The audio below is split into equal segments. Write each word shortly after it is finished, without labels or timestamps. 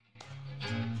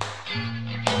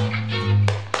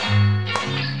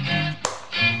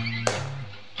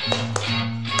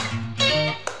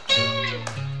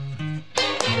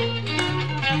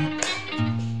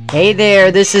Hey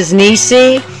there, this is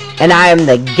Nisi, and I am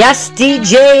the guest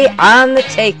DJ on the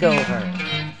Takeover.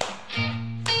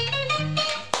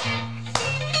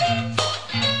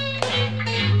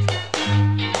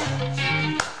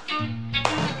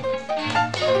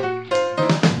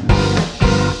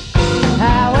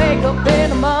 I wake up in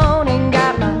the morning,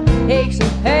 got my aches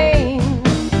and pains.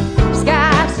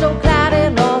 Sky so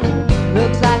cloudy, Lord, it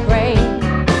looks like rain.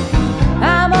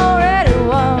 I'm already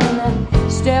one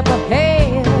step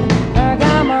ahead. I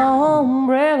got my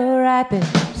umbrella right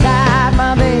beside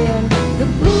my bed. The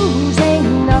blues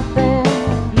ain't nothing.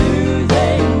 Blues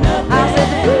ain't nothing. I said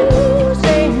the blues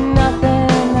ain't nothing.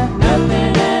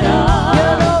 Nothing at all. You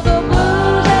know the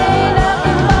blues ain't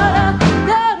nothing but a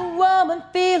good woman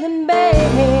feeling bad.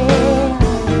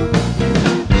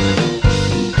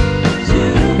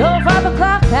 Go 5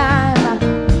 o'clock time,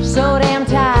 I'm so damn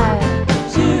tired.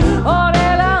 All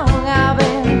day long I've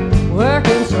been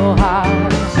working so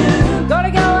hard.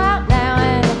 Gonna go out now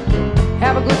and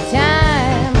have a good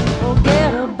time.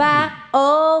 Forget about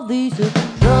all these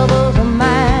troubles of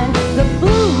mine. The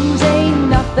blues ain't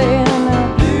nothing.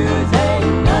 Blues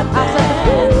ain't nothing. I said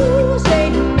the blues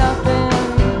ain't nothing.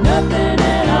 Nothing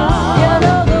at all. You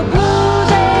know the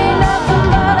blues ain't nothing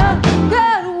but a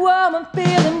good woman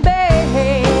feeling bad.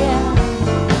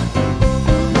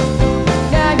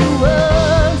 Now you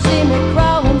won't see me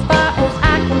crawling far as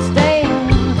I can stand.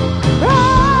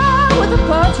 Roll with the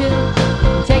punches,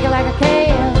 take it like I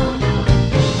can.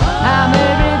 I'm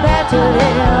every bad today.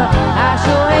 I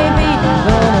sure ain't beating.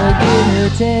 Gonna give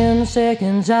me 10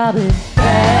 seconds, I'll be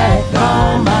back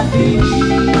on my feet.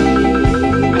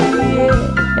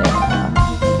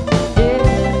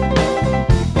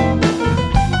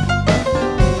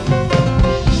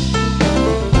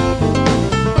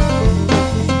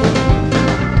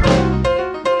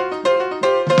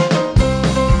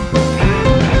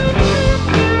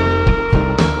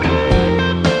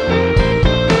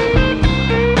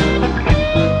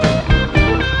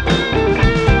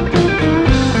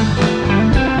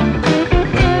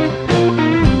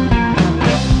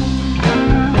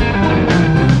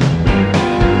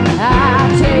 I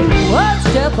take 1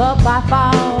 step up, I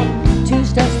fall 2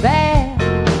 steps back.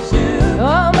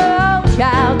 I'm a long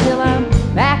child till I'm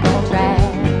back on track.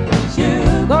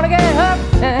 Gonna get up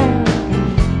and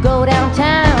go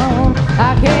downtown.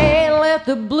 I can't let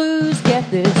the blues get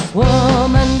this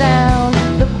woman down.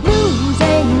 The blues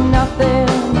ain't nothing.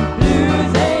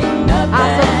 Blues ain't nothing. I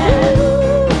said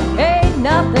blues ain't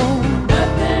nothing.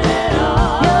 Nothing at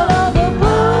all. You know the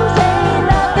blues ain't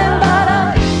nothing but a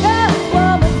good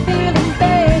woman feeling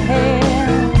bad.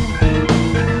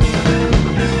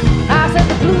 I said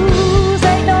the blues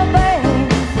ain't no thing.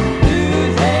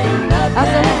 Blues ain't nothing. I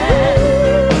said the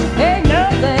blues ain't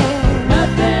nothing.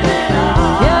 Nothing at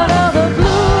all. You know the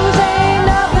blues ain't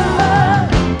nothing but a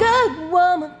good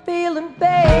woman feeling bad.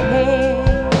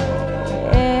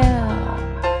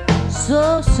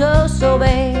 So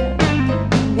bad.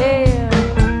 Yeah,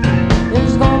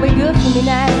 it's gonna be good for me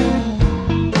now.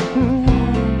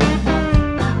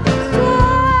 So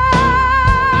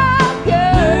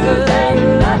good.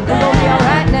 It's gonna be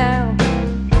alright now.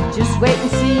 Just wait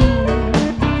and see.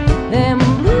 Them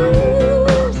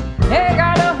blues, hey,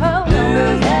 gotta hold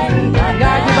on.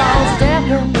 Gotta keep on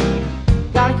stepping.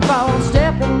 Gotta keep on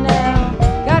stepping now.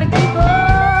 Gotta keep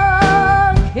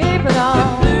on keeping on. The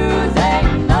blues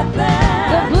ain't nothing.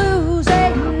 The blues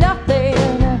ain't nothing.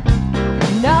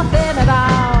 Nothing at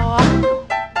all.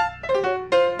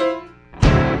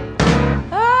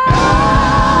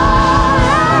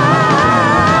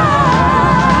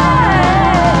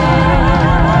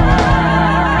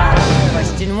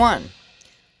 Question 1.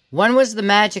 When was the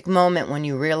magic moment when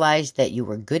you realized that you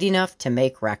were good enough to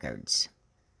make records?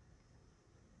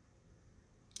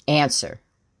 Answer.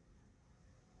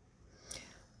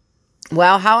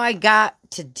 Well, how I got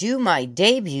to do my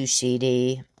debut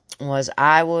CD was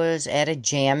I was at a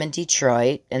jam in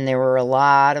Detroit, and there were a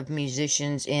lot of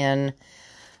musicians in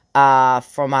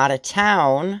from out of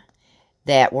town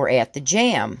that were at the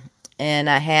jam. And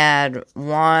I had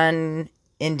one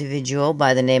individual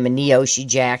by the name of Neoshi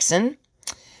Jackson,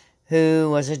 who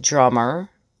was a drummer.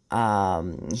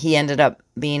 He ended up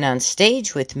being on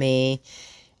stage with me.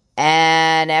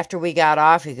 And after we got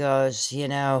off, he goes, you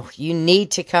know, you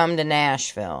need to come to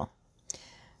Nashville.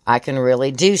 I can really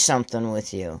do something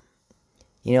with you.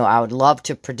 You know, I would love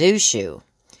to produce you.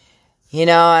 You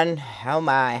know, and how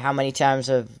many times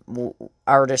have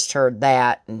artists heard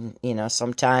that? And, you know,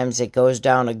 sometimes it goes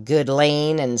down a good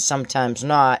lane and sometimes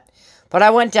not. But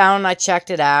I went down and I checked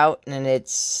it out, and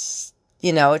it's,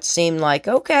 you know, it seemed like,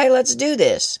 okay, let's do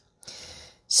this.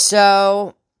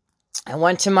 So I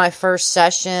went to my first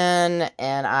session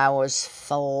and I was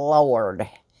floored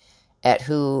at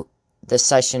who the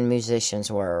session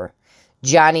musicians were.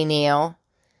 Johnny Neal,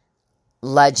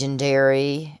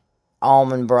 legendary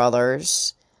Allman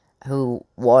Brothers, who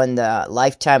won the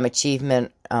Lifetime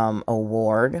Achievement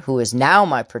Award, who is now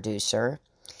my producer.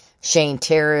 Shane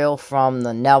Terrill from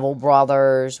the Neville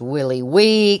Brothers, Willie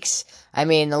Weeks. I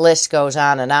mean, the list goes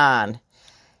on.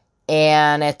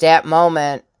 And at that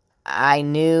moment, I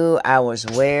knew I was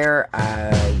where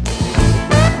I...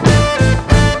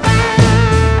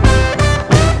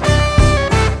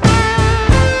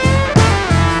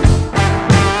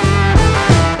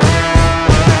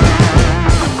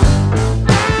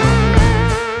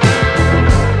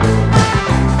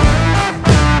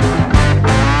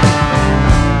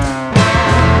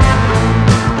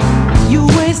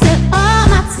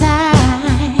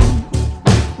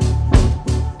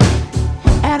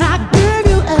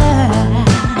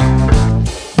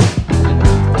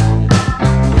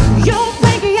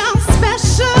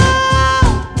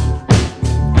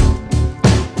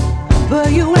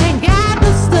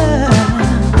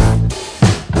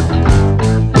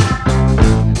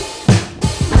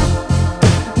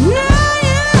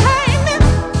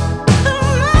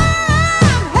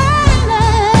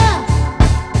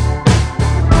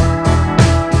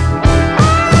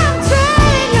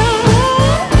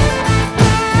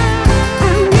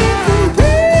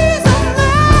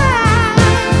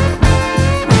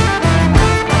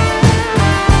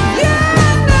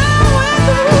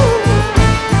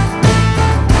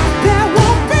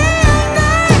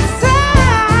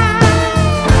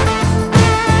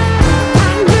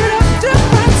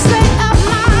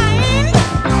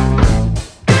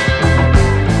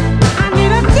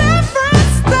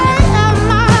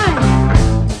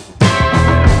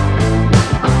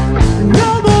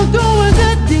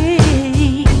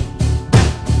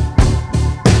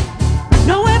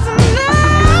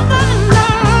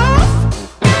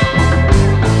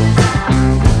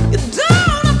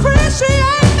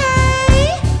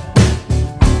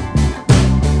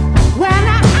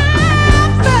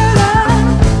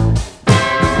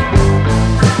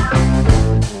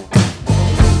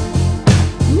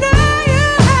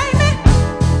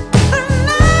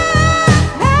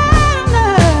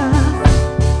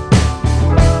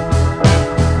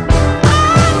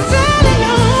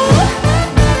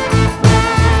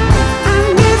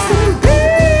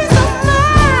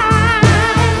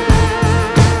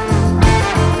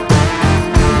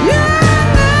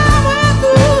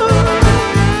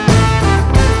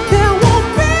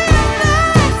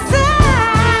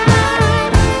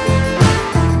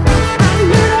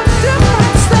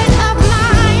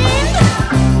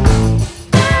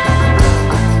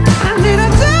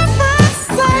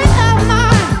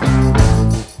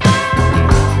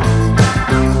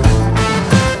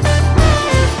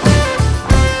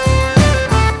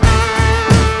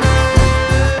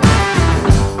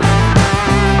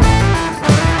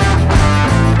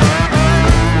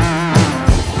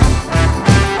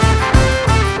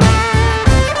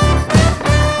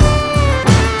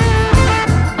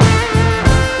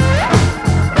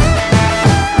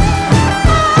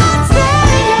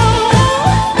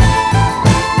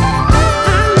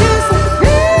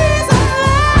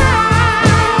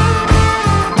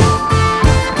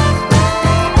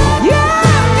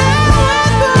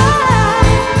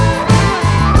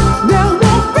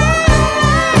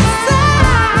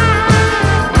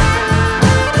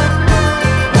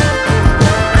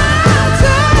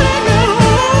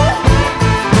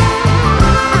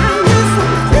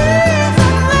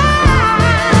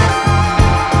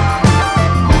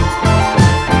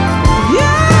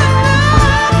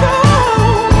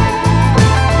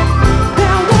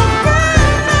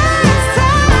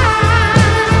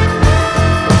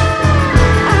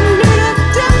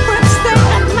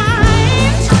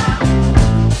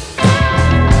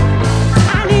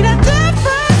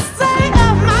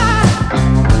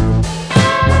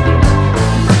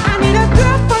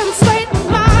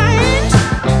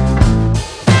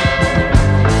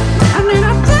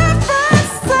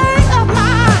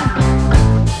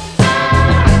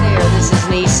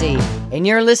 And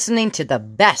you're listening to the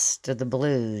best of the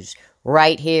blues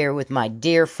right here with my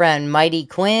dear friend Mighty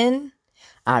Quinn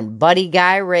on Buddy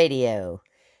Guy Radio.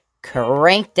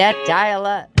 Crank that dial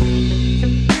up.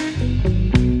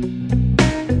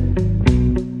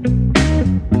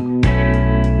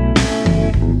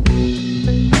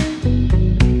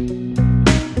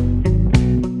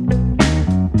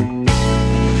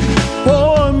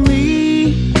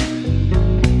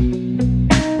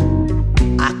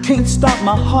 Can't stop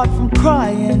my heart from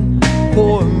crying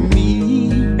for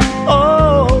me.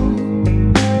 Oh,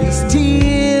 these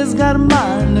got a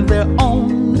mind of their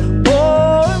own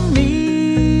for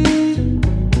me.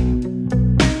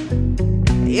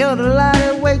 You're the light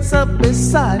that wakes up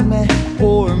beside me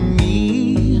for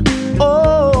me.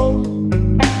 Oh,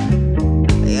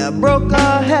 yeah, broke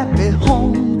our happy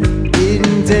home.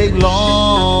 Didn't take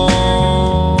long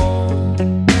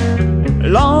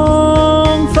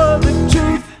for the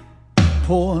truth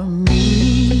for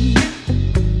me.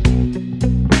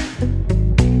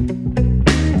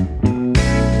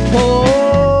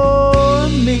 For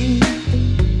me,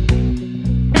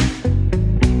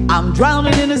 I'm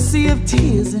drowning in a sea of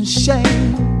tears and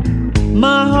shame.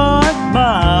 My heart,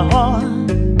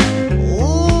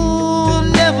 will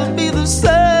never be the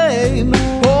same.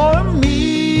 For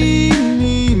me,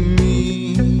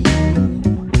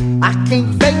 I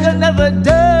can't fake another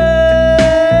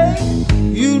day.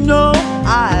 You know,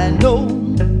 I know,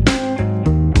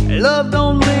 love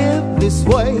don't live this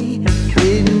way.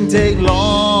 Didn't take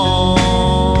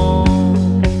long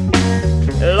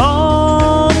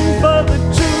for the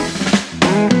truth.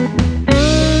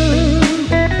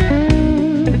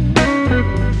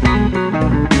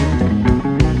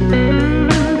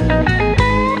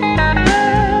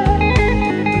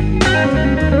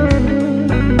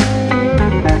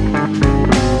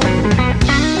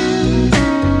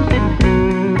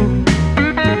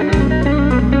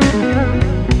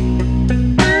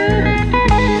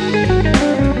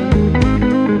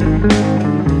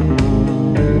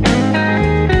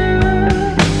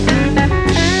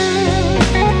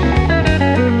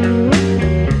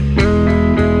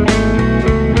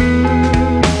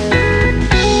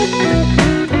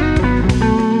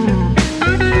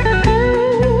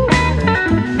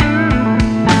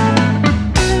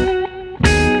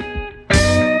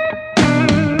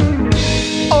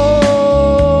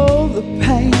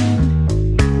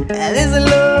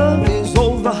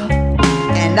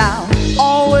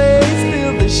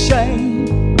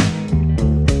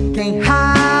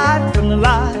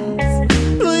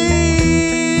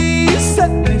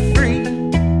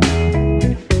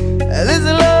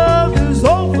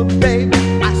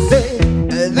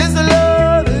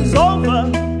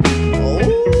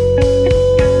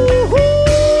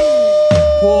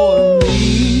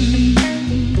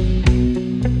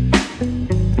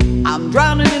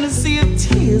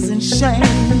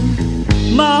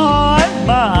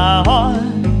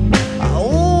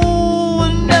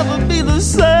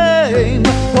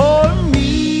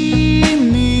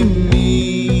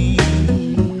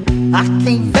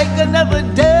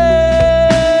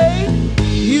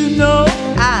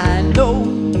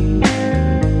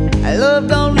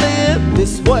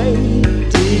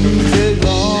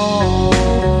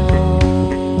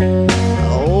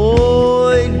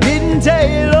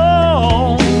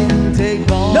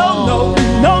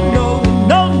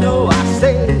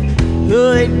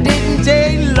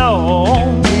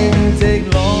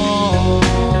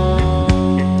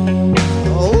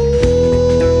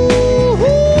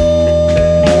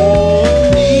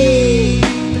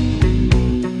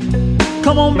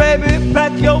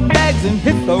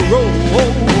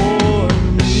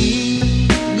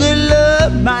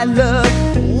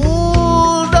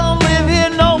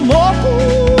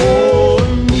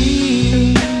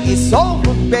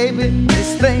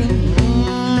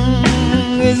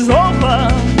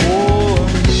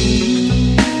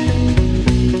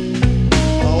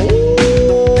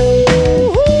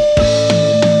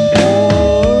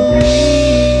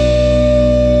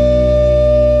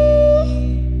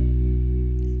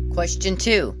 Question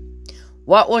 2.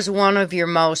 What was one of your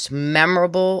most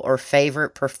memorable or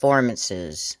favorite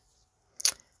performances?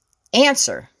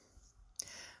 Answer.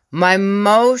 My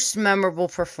most memorable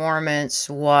performance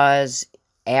was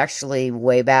actually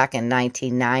way back in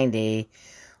 1990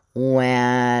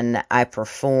 when I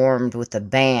performed with a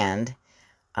band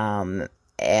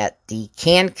at the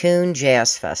Cancun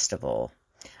Jazz Festival.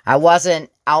 I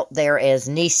wasn't out there as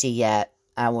Nisi yet.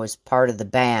 I was part of the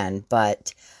band,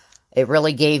 but it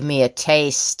really gave me a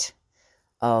taste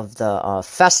of the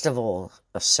festival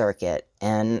circuit.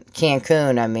 And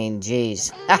Cancun, I mean,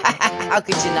 geez. How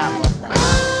could you not love that?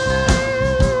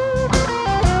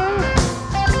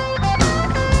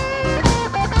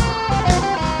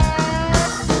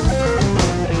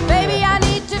 Baby, I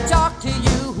need to talk to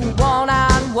you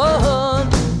one-on-one,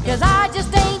 'cause I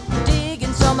just ain't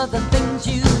digging some of the things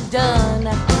you've done.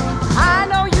 I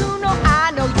know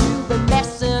you've been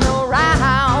messing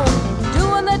around,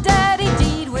 doing the dirty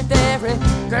deed with every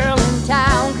girl in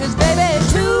town. 'Cause baby,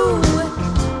 two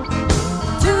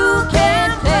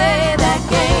can't play that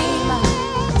game.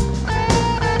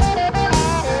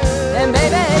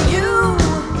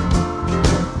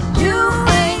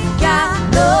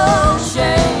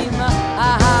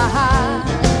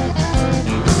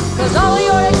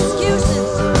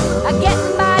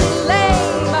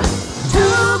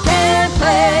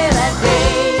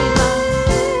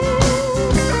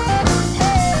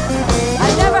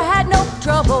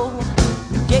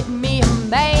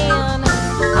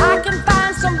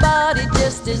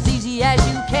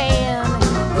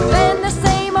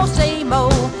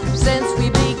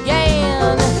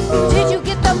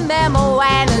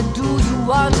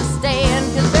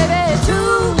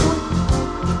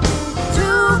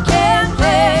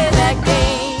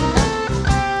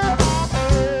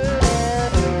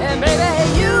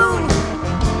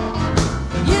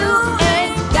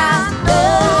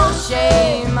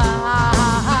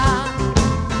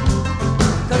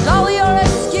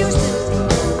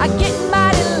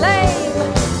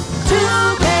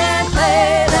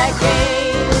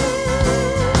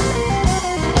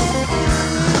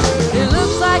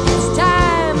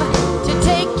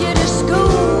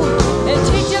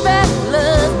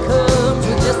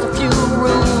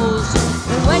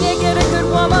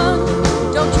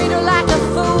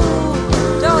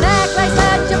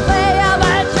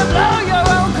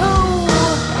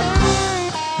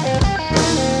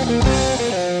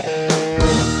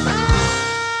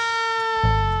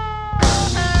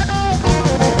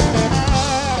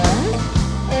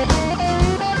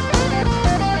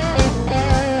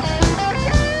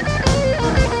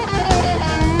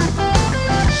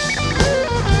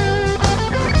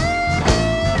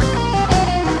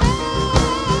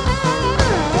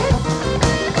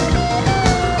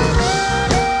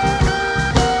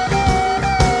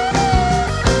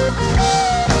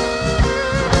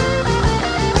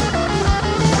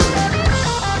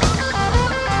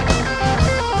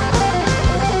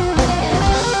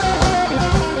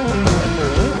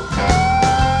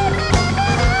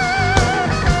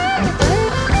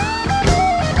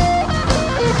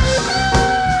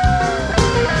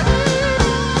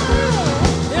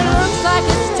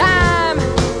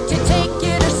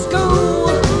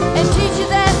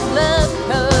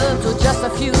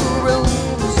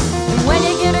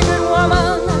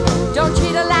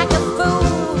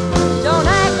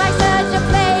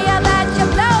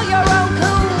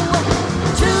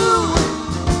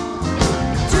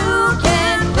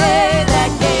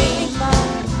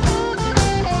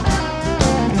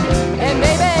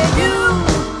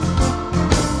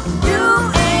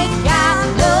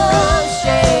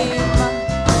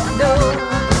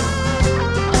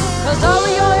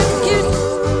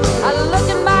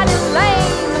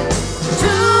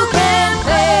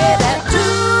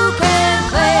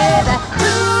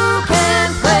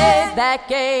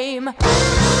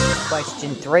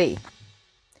 Question 3.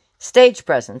 Stage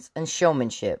presence and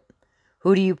showmanship.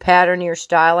 Who do you pattern your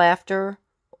style after,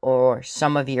 or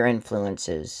some of your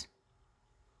influences?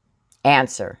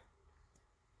 Answer.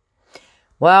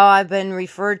 Well, I've been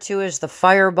referred to as the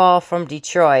Fireball from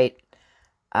Detroit.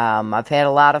 I've had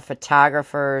a lot of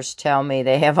photographers tell me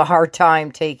they have a hard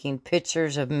time taking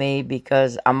pictures of me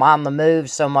because I'm on the move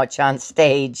so much on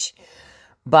stage.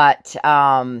 But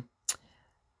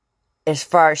as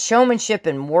far as showmanship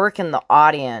and work in the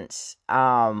audience,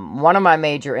 one of my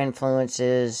major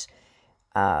influences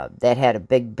that had a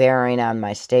big bearing on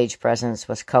my stage presence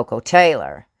was Coco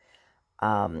Taylor.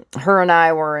 Her and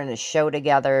I were in a show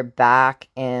together back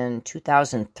in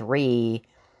 2003,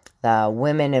 the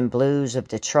Women in Blues of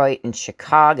Detroit and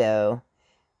Chicago,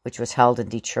 which was held in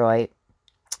Detroit.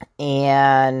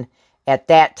 And at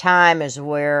that time is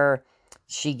where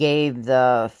she gave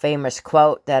the famous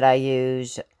quote that I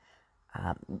use,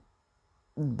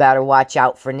 better watch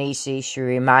out for Niecy. She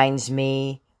reminds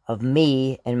me of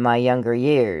me in my younger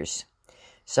years.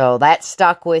 So that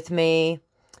stuck with me.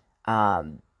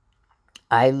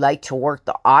 I like to work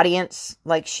the audience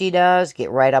like she does,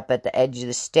 get right up at the edge of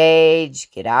the stage,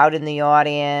 get out in the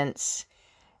audience,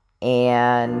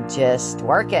 and just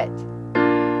work it.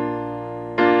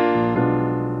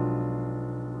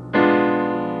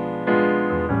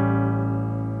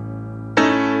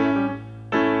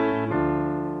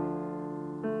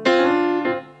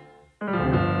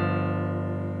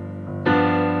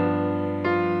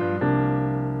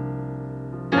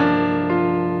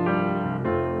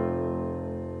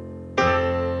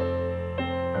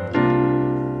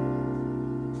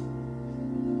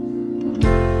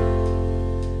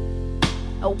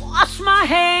 I wash my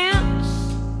hands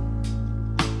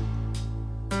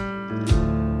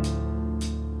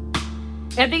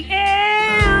at the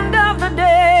end of the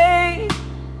day,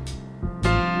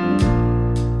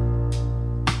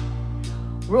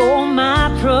 roll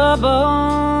my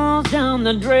troubles down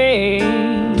the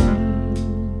drain.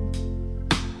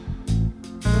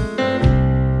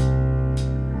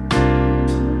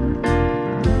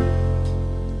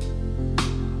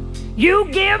 You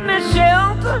give me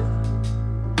shelter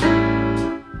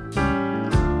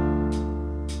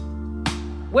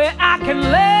where I can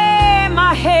lay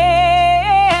my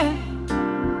head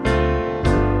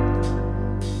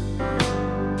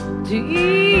to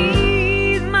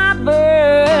ease my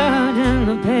burden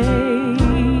of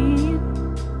pain.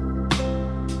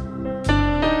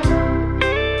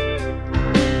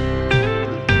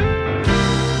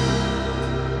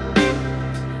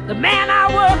 The man I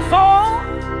work for,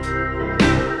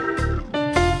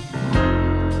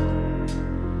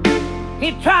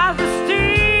 he tries to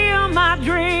steal my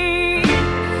dreams,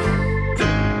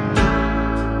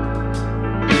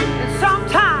 and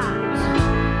sometimes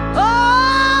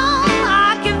all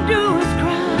I can do is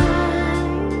cry.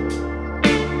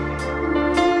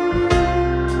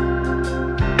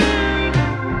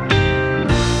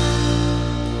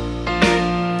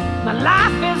 My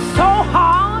life is so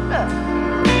hard.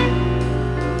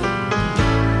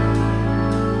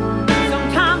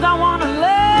 Sometimes I want to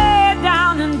lay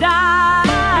down and die.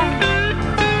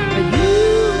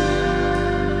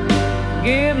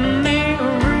 Give me a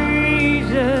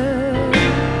reason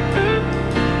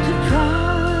to try.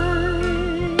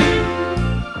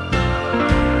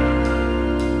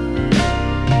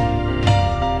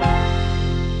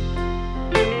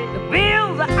 The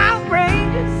bills are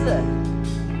outrageous,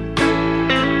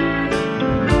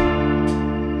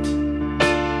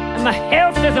 and my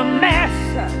health is a mess.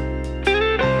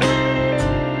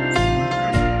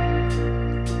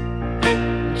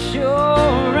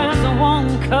 Sure as I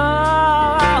won't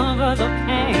cover the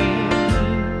pain.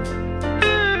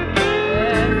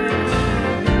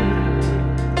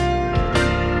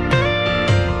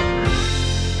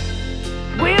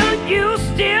 Will you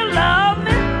still love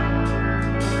me?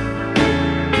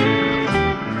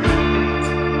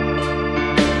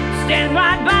 Stand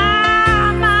right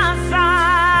by my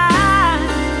side,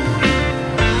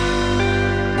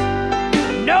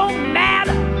 no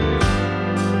matter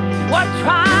what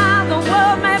trial the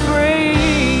world may bring.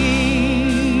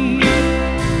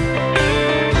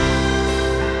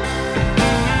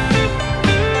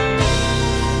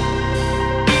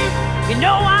 You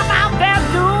know I'm out there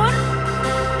doing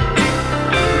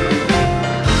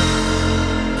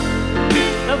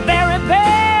the very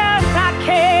best I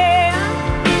can,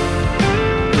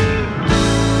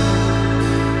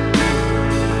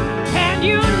 and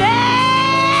you never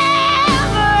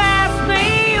ask me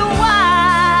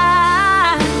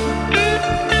why.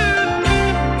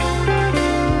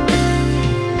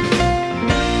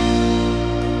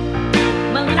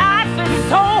 My life is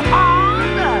so hard.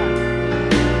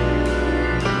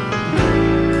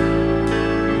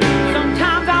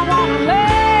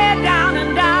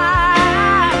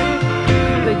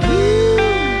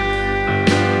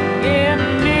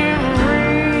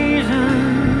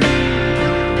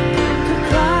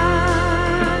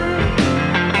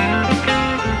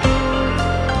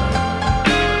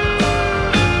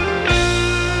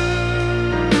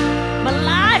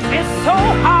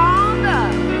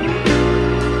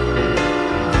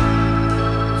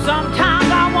 Sometimes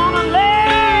I wanna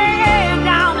lay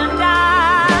down and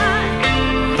die.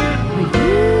 But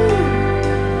you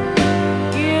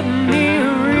give me a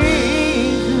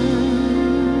reason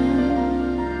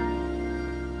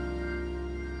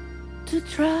to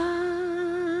try.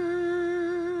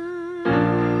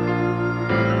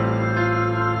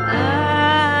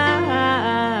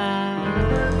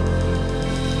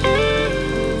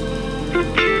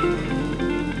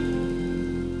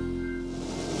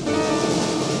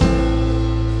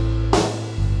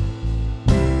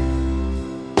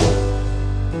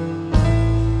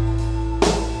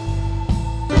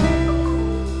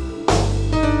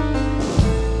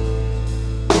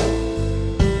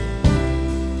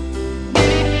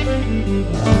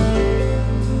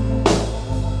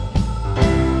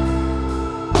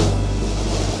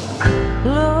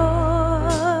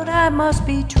 Lord, I must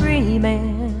be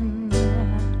dreaming.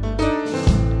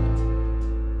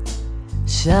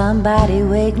 Somebody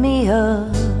wake me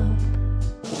up.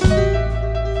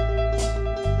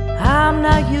 I'm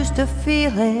not used to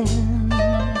feeling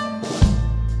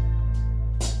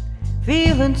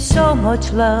so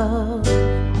much love.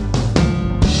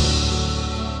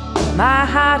 My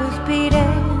heart is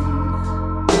beating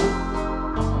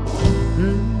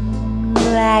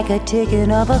like a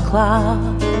ticking of a clock.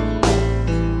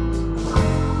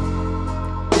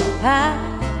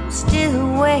 I'm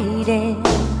still waiting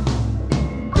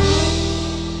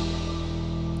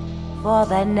for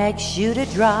that next shoe to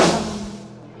drop.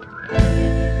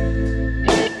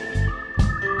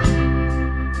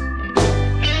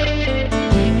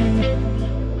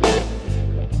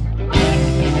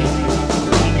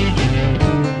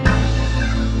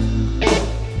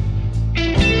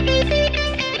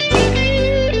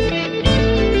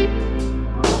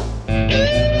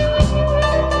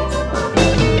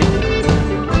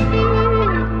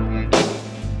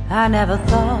 I never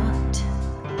thought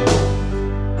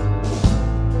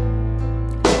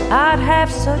I'd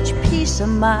have such peace of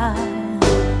mind.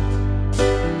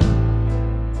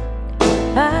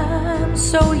 I'm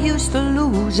so used to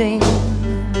losing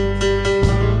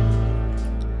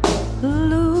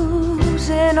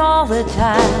all the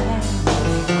time.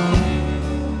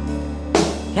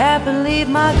 Can't believe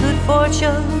my good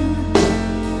fortune.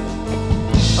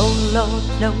 Oh Lord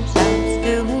knows I'm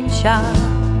still in shock.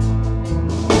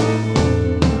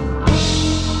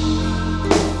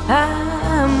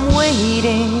 I'm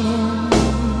waiting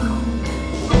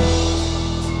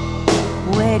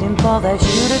for that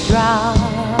shoe to drop.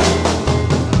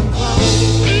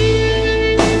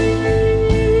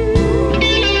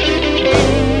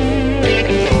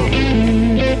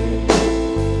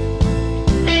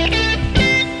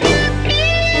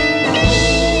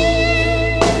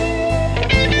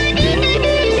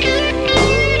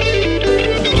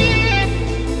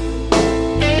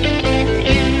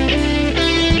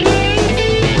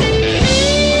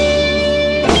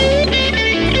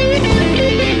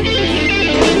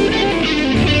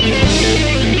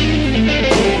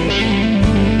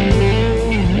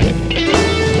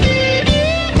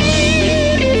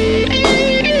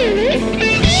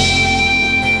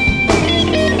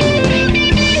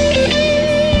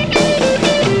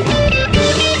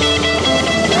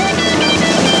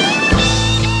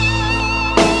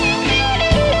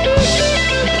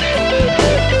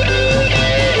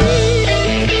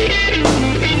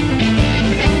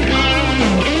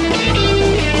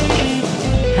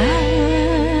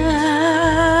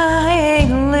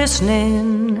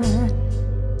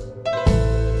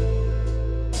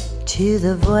 To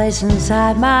the voice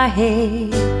inside my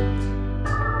head,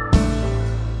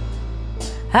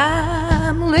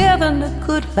 I'm living a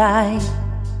good life,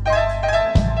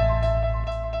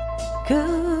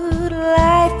 good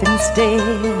life instead.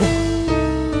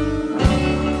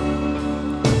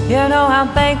 You know I'm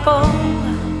thankful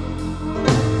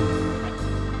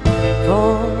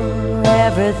for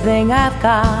everything I've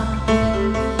got.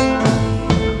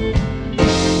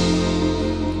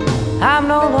 I'm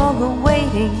no longer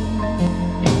waiting,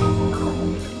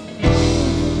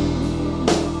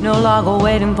 no longer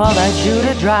waiting for that shoe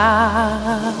to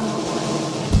drop.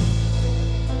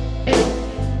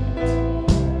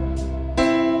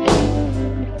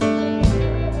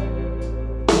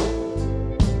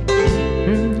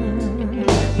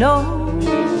 No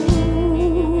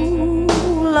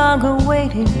longer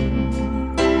waiting.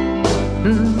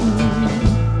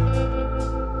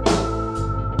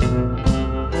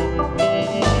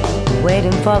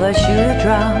 Waiting for the shoe to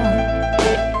drop.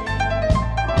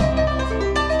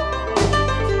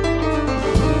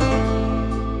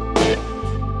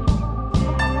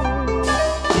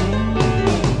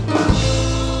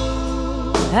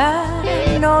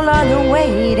 I'm no longer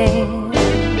waiting.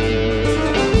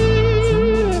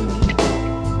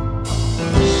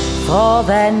 for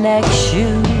that next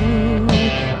shoe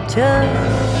to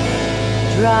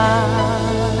drop.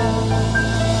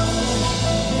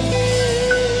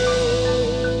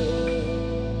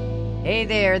 Hey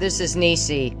there, this is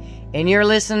Niecy, and you're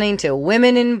listening to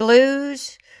Women in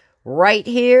Blues right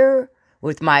here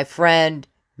with my friend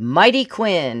Mighty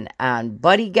Quinn on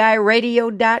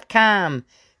BuddyGuyRadio.com.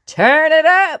 Turn it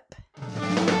up!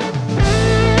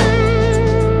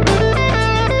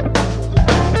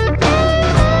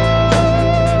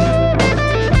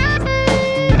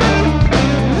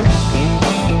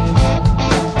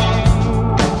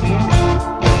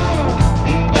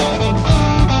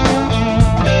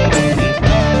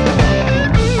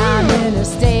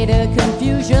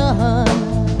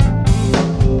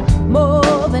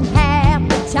 More than half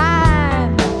the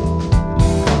time.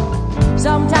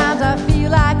 Sometimes I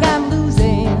feel like I'm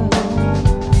losing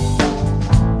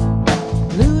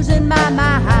my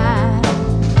mind.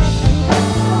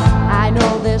 I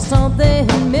know there's something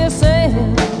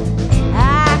missing.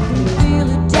 I can feel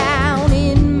it down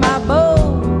in my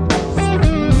bones.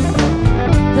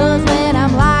 'Cause when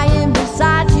I'm lying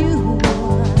beside you,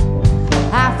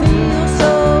 I feel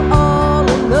so all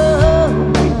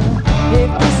alone. If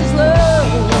this is love,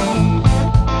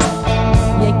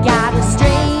 you got a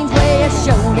strange way of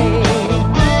showing it.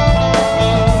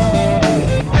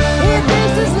 If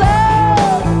this is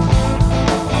love,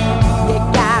 you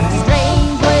got a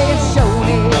strange way of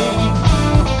showing it.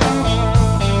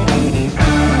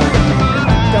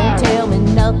 Don't tell me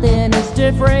nothing is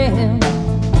different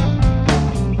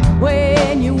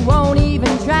when you won't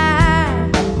even try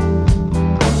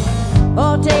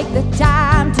or take the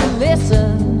time to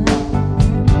listen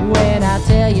when I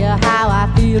tell you how I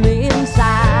feel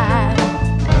inside.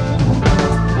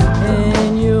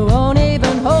 And you won't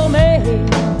even hold me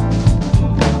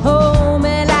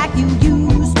like you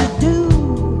used to do.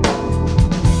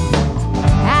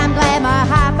 I'm glad my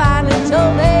heart finally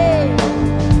told me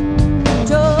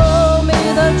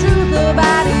the truth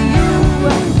about you.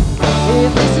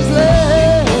 If this is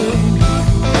love,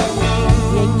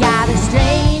 you got a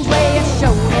strange way of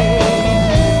showing it.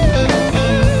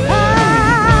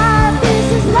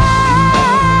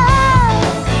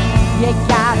 You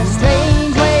got a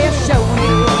strange way of showing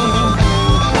it.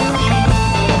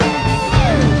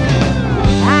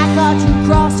 I caught you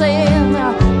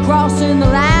crossing the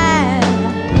line.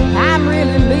 I'm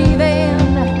really leaving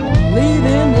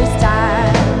this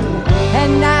time.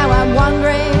 And now I'm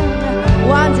wondering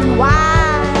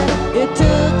why it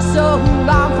took so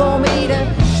long for me to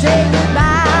say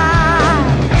goodbye.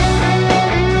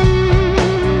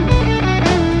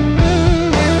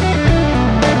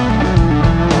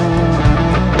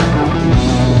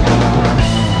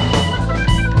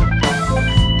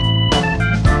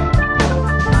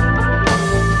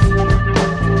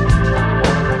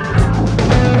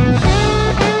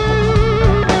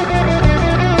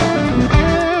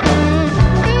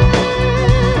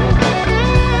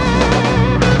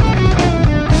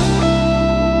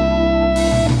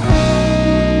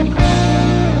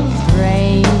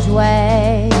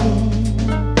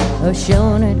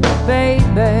 Showing it,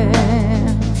 baby.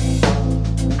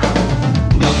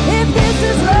 If this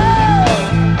is love,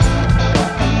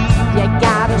 you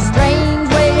got a strange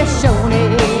way of showing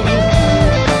it.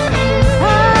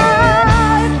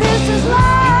 Oh, if this is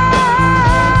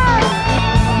love,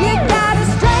 you got a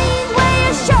strange way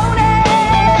of showing it.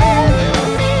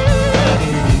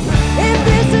 If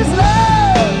this is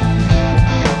love,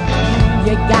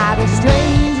 you got a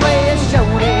strange way of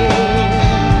showing it.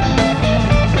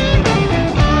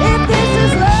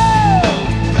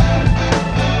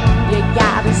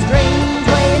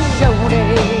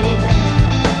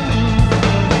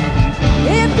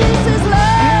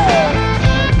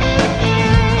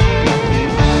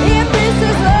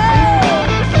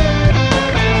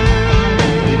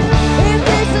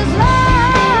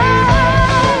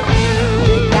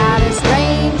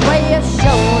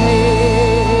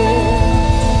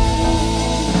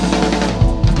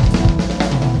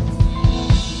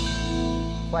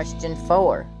 Question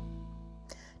 4.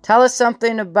 Tell us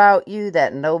something about you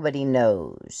that nobody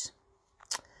knows.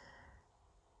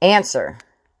 Answer.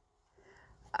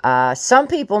 Some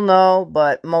people know,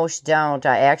 but most don't.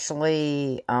 I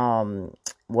actually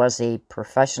was a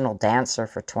professional dancer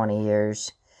for 20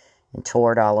 years and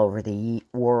toured all over the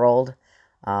world.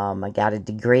 I got a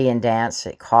degree in dance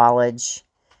at college,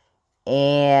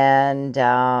 and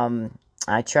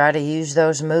I try to use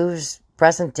those moves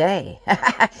present day.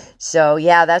 So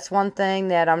yeah, that's one thing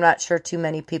that I'm not sure too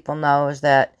many people know, is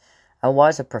that I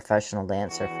was a professional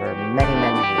dancer for many,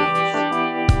 many years.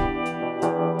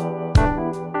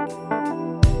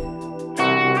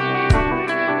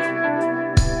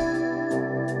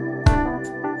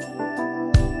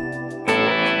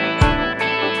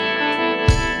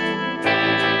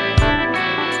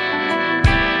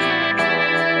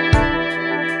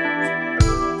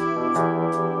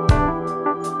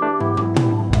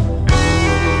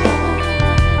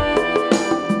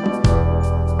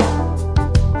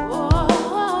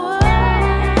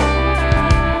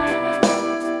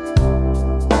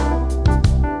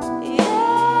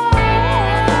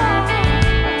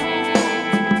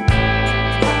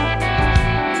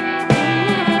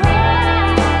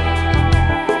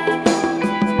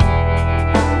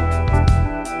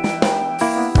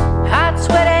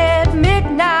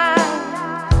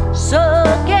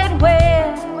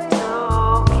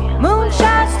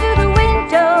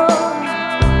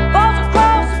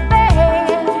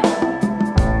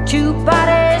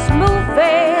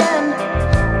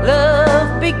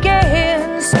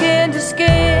 begin, skin to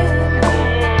skin.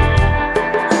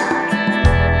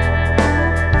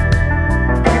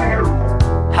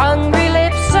 Hungry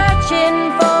lips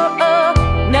searching for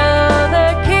another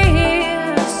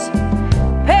kiss.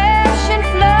 Passion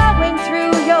flowing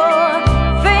through your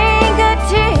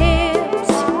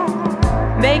fingertips.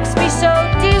 Makes me so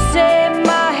dizzy,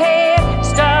 my head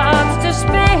starts to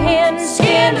spin.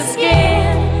 Skin to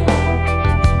skin.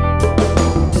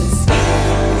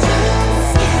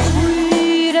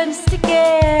 Sweet and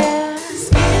sticky.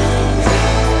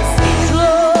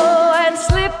 Slow and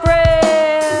slippery.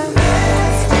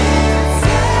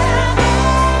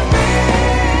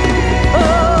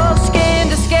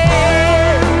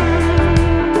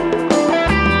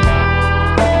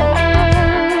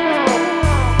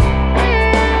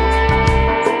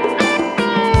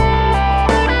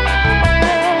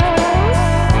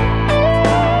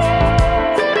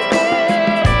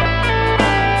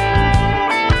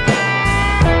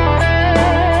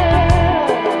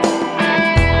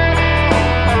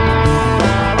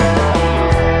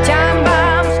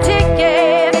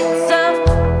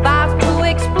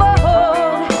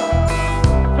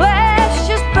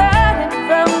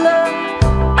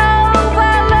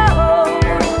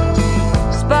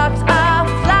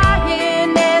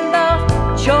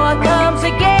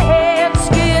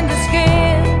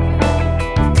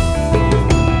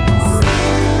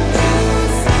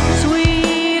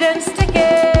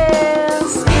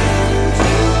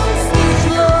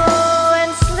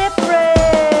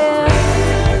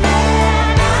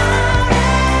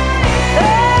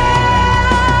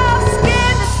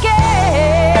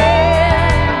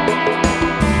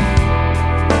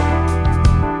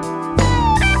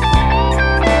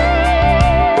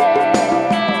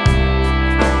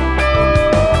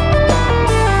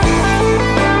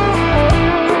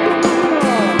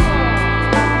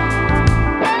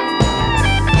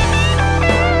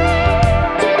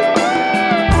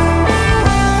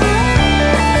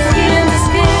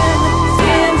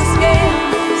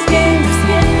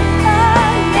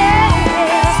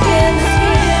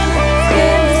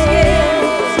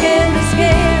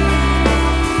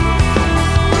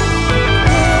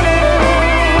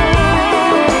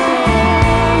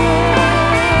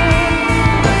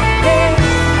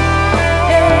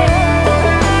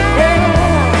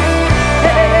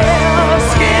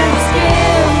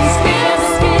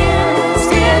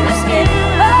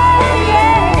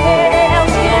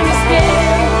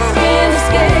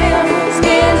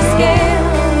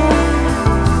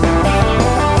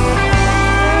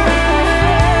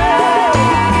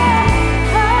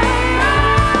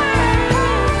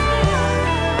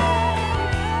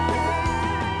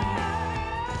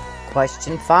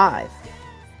 Question 5.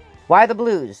 Why the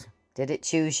blues? Did it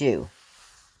choose you?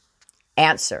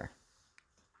 Answer.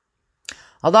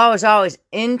 Although I was always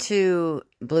into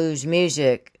blues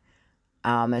music,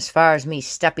 as far as me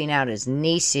stepping out as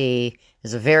Niecy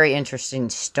is a very interesting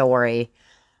story.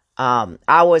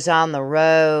 I was on the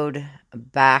road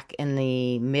back in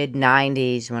the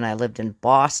mid-90s when I lived in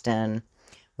Boston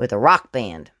with a rock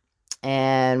band.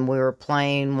 And we were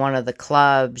playing one of the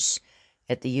clubs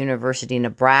at the University of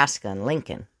Nebraska in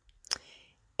Lincoln.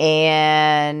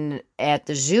 And at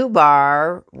the Zoo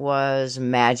Bar was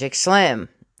Magic Slim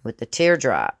with the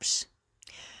Teardrops.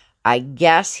 I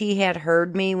guess he had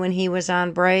heard me when he was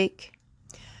on break.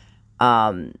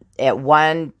 At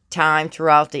one time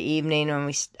throughout the evening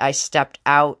when I stepped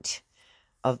out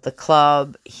of the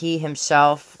club, he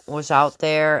himself was out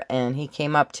there and he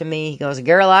came up to me. He goes,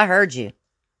 "Girl, I heard you.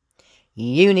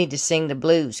 You need to sing the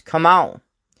blues. Come on."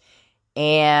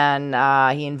 And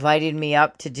he invited me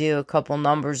up to do a couple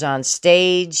numbers on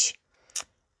stage.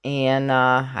 And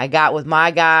I got with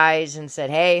my guys and said,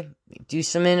 "Hey, do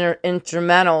some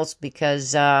instrumentals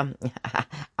because I'm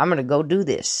going to go do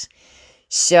this."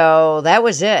 So that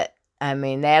was it. I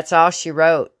mean, that's all she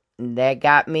wrote. That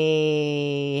got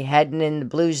me heading in the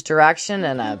blues direction,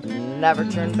 and I've never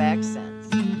turned back since.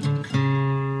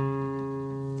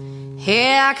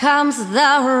 Here comes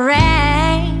the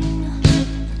rain.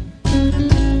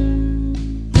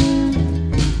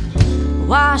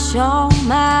 Wash all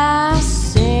my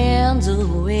sins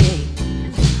away.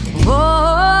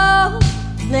 Oh,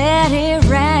 let it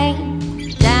rain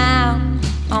down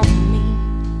on me.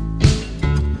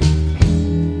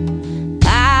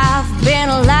 I've been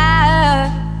a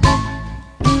liar.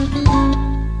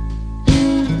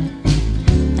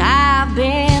 I've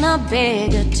been a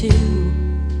beggar too.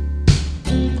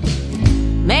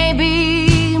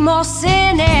 Maybe more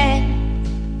sinning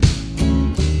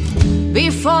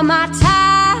before my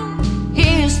time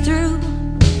is through.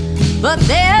 But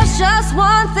there's just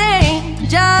one thing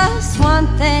just one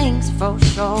thing's for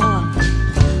sure.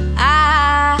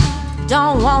 I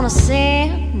don't wanna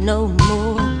sin no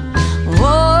more.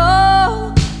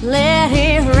 Whoa, let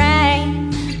it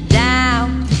rain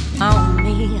down on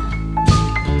me.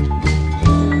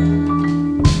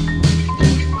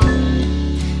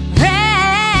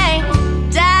 Rain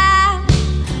down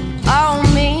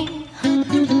on me.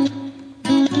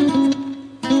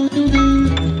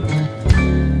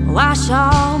 Wash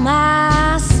all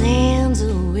my sins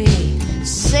away,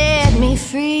 set me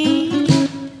free.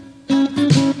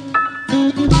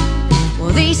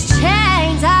 Well, these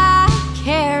chains I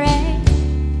carry,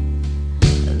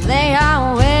 they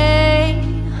are way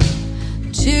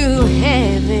too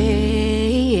heavy.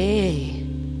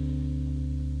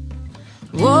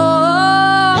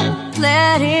 Whoa,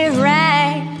 let it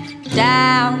rain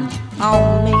down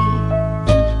on me.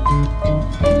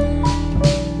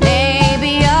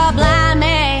 Maybe a blind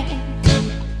man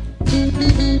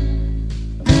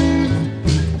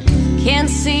can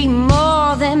see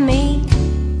more than me,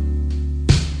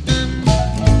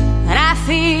 and I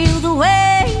feel the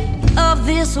weight of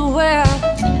this world,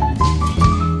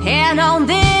 and on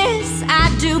this I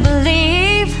do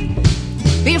believe,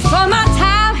 before my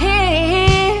time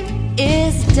here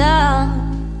is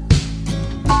done,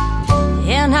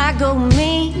 and I go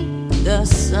meet the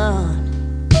sun.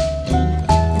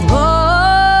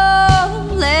 Oh,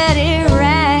 let it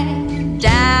rain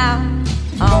down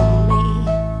on me.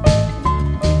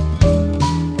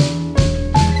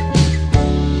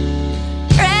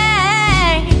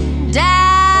 Rain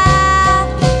down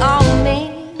on me.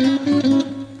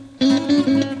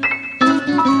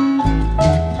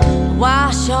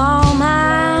 Wash all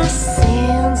my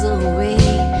sins away,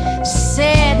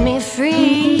 set me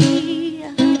free.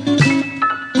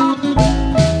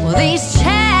 Well, these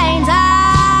chains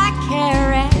I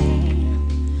carry,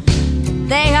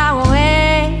 they are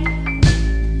way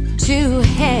too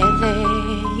heavy.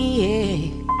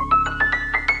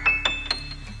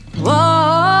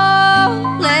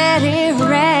 Whoa, let it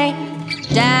rain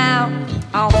down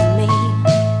on me.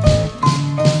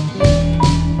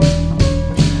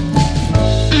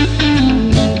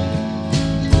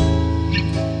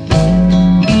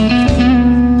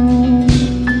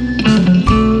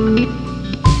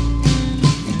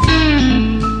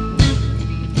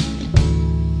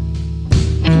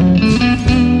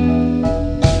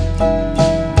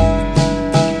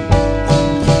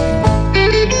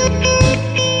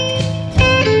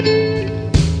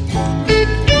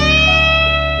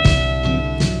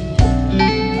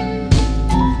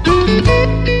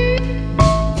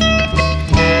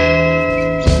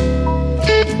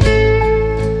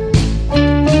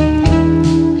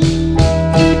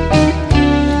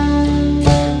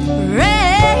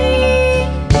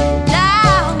 Rain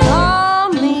down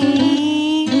on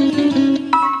me.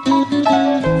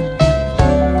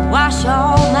 Wash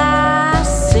all my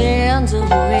sins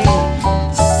away,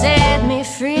 set me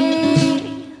free.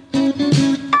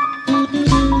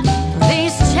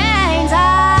 These chains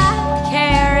I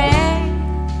carry,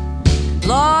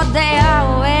 Lord, they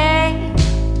are way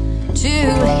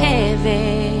too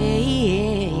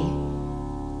heavy.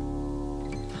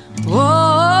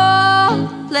 Whoa,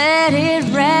 let it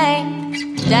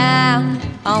rain down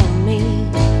on me.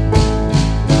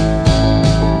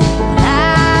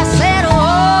 I said,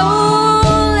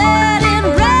 oh, let it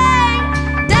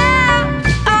rain down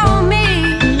on me.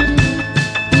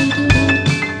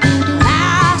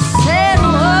 I said,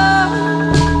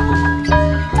 oh,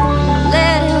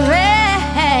 let it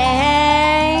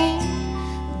rain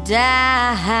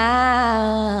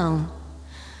down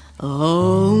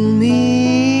on me.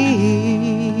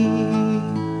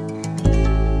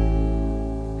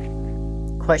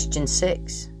 Question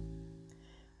 6.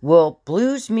 Will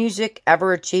blues music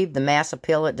ever achieve the mass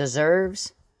appeal it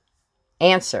deserves?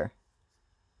 Answer.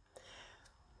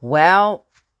 Well,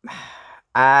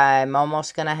 I'm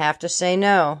almost going to have to say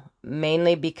no,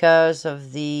 mainly because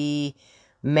of the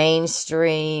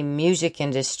mainstream music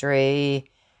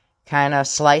industry kind of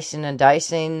slicing and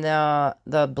dicing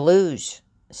the blues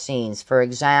scenes. For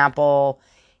example,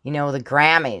 the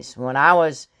Grammys. When I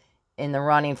was in the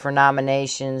running for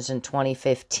nominations in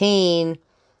 2015,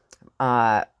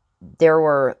 there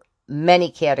were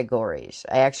many categories.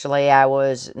 Actually, I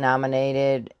was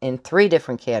nominated in 3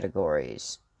 different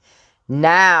categories.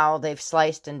 Now they've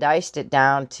sliced and diced it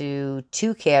down to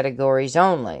 2 categories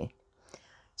only.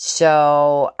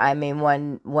 So, I mean,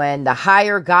 when the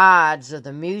higher gods of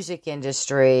the music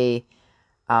industry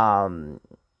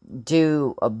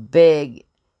do a big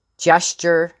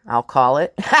gesture, I'll call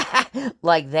it,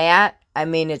 like that, I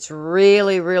mean, it's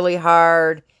really, really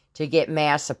hard to get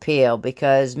mass appeal,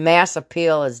 because mass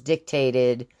appeal is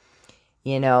dictated,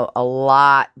 a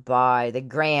lot by the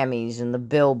Grammys and the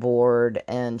Billboard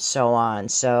and so on.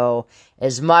 So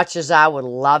as much as I would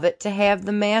love it to have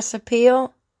the mass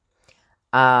appeal,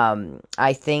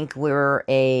 I think we're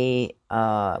a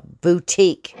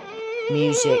boutique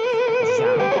music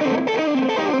genre.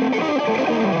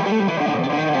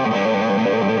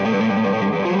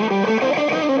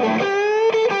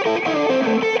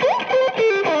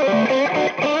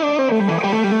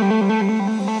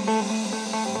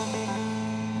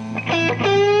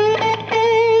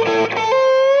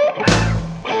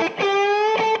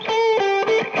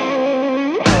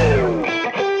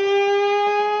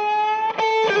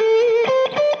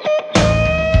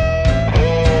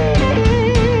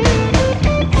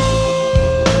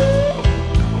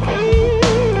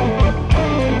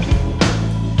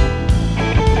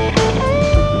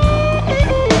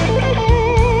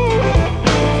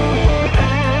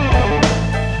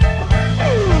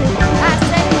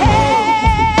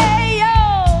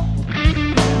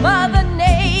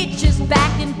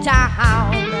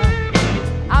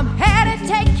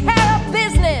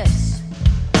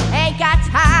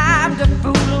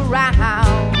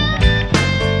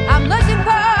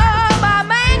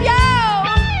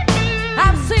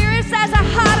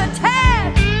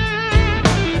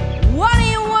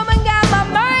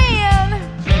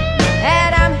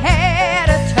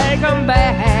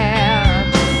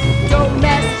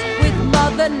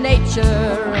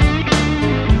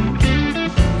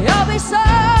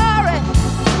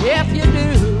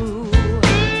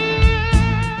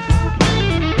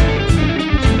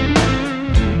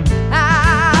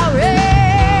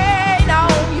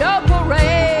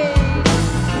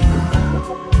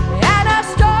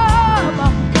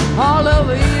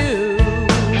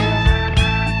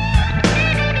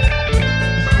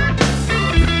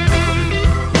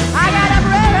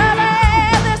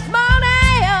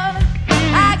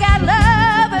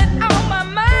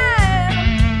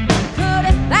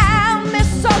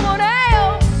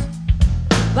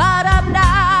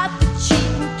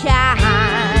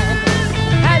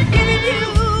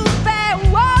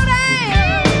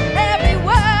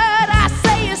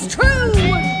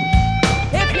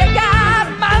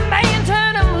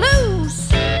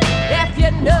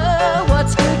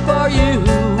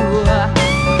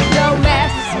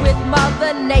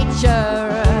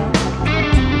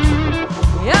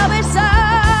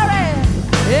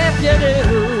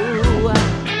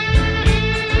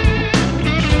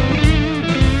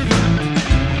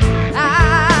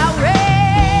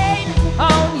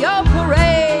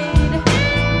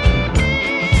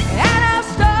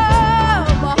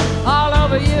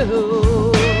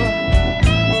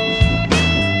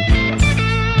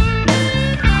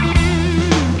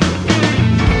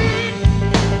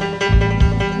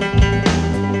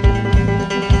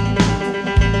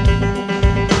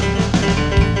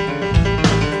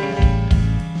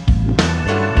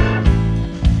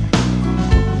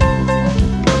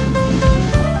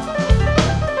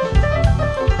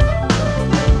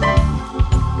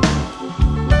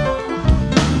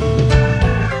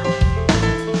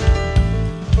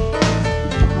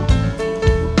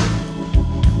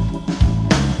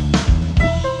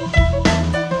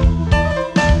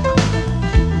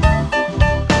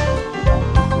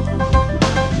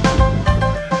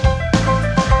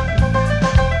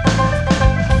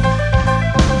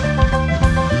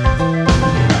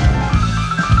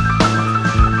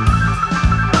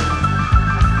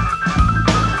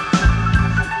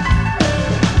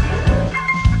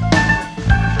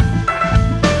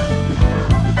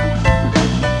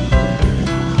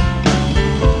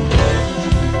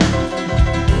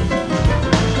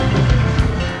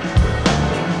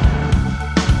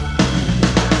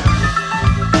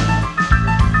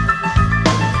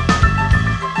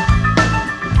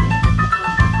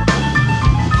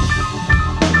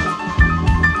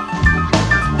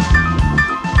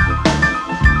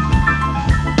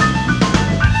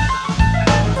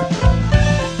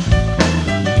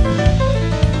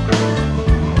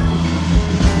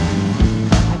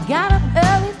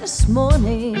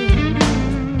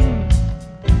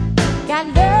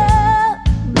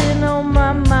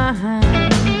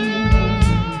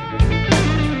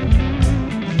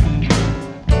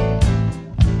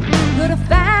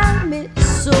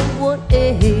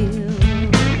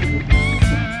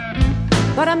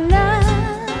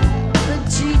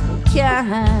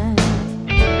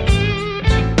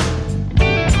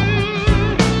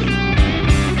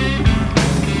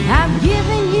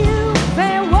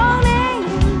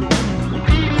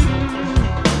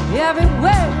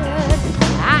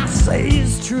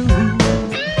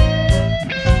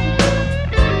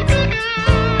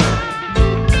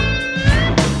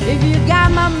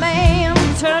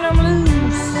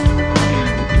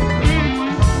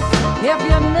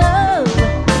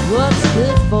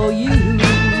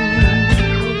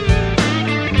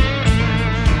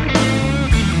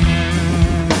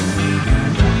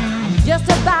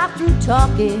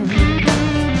 talking.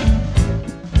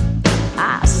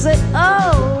 I said,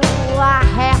 oh, I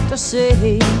have to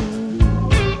say,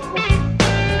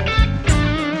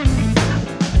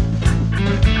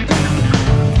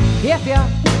 if you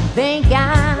think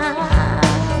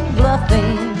I'm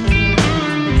bluffing,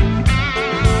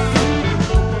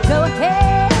 go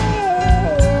ahead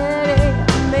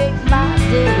and make my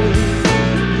day.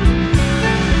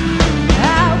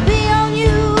 I'll be on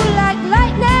you like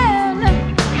lightning.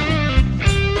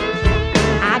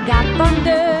 I got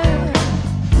thunder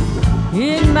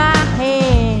in my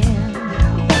hand.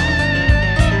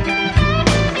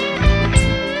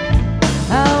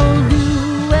 I'll do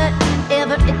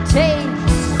whatever it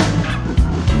takes,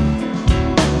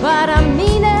 but I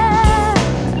mean it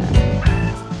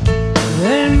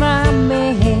in my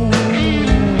man.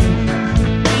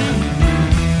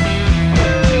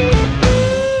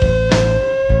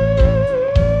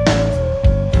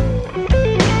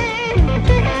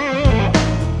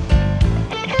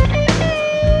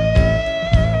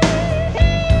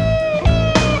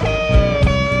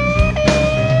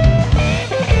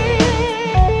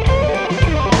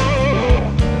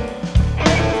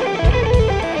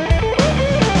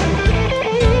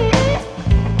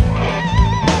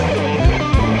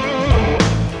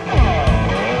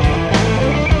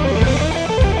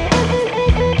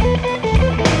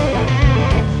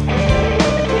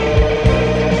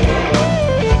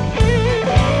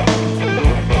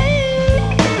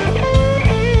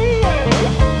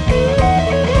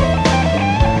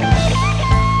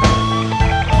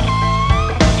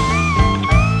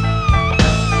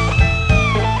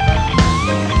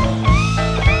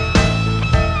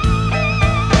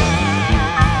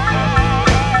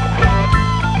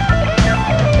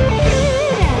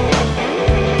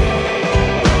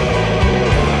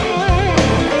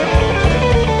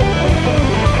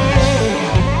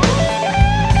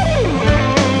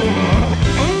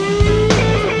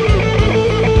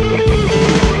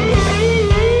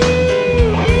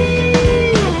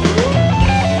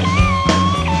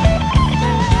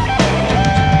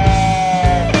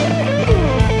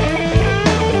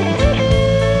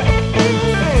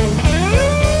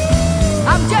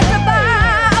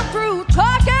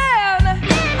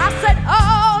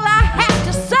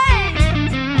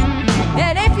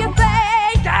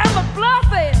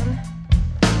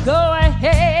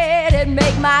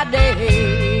 My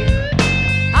day.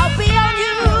 I'll be on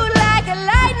you like a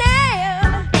lightning.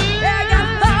 I got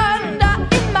thunder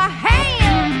in my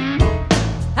hand.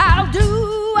 I'll do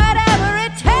whatever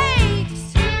it takes,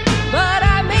 but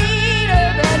I mean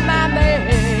it, my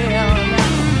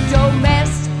man. Don't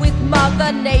mess with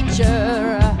Mother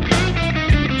Nature.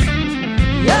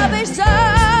 You'll be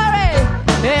sorry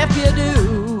if you do.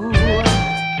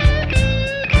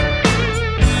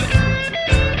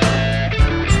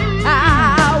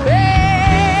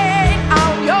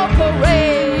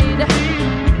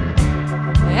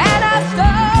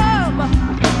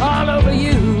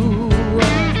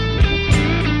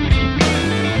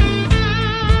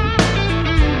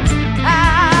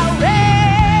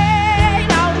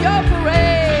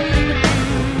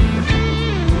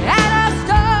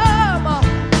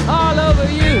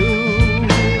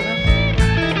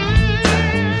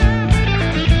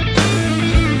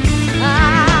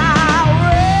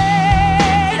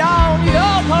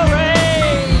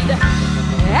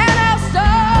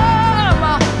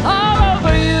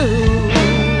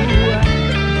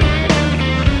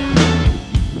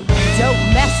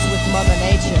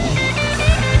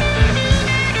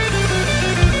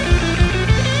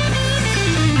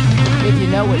 If you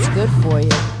know what's good for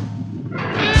you.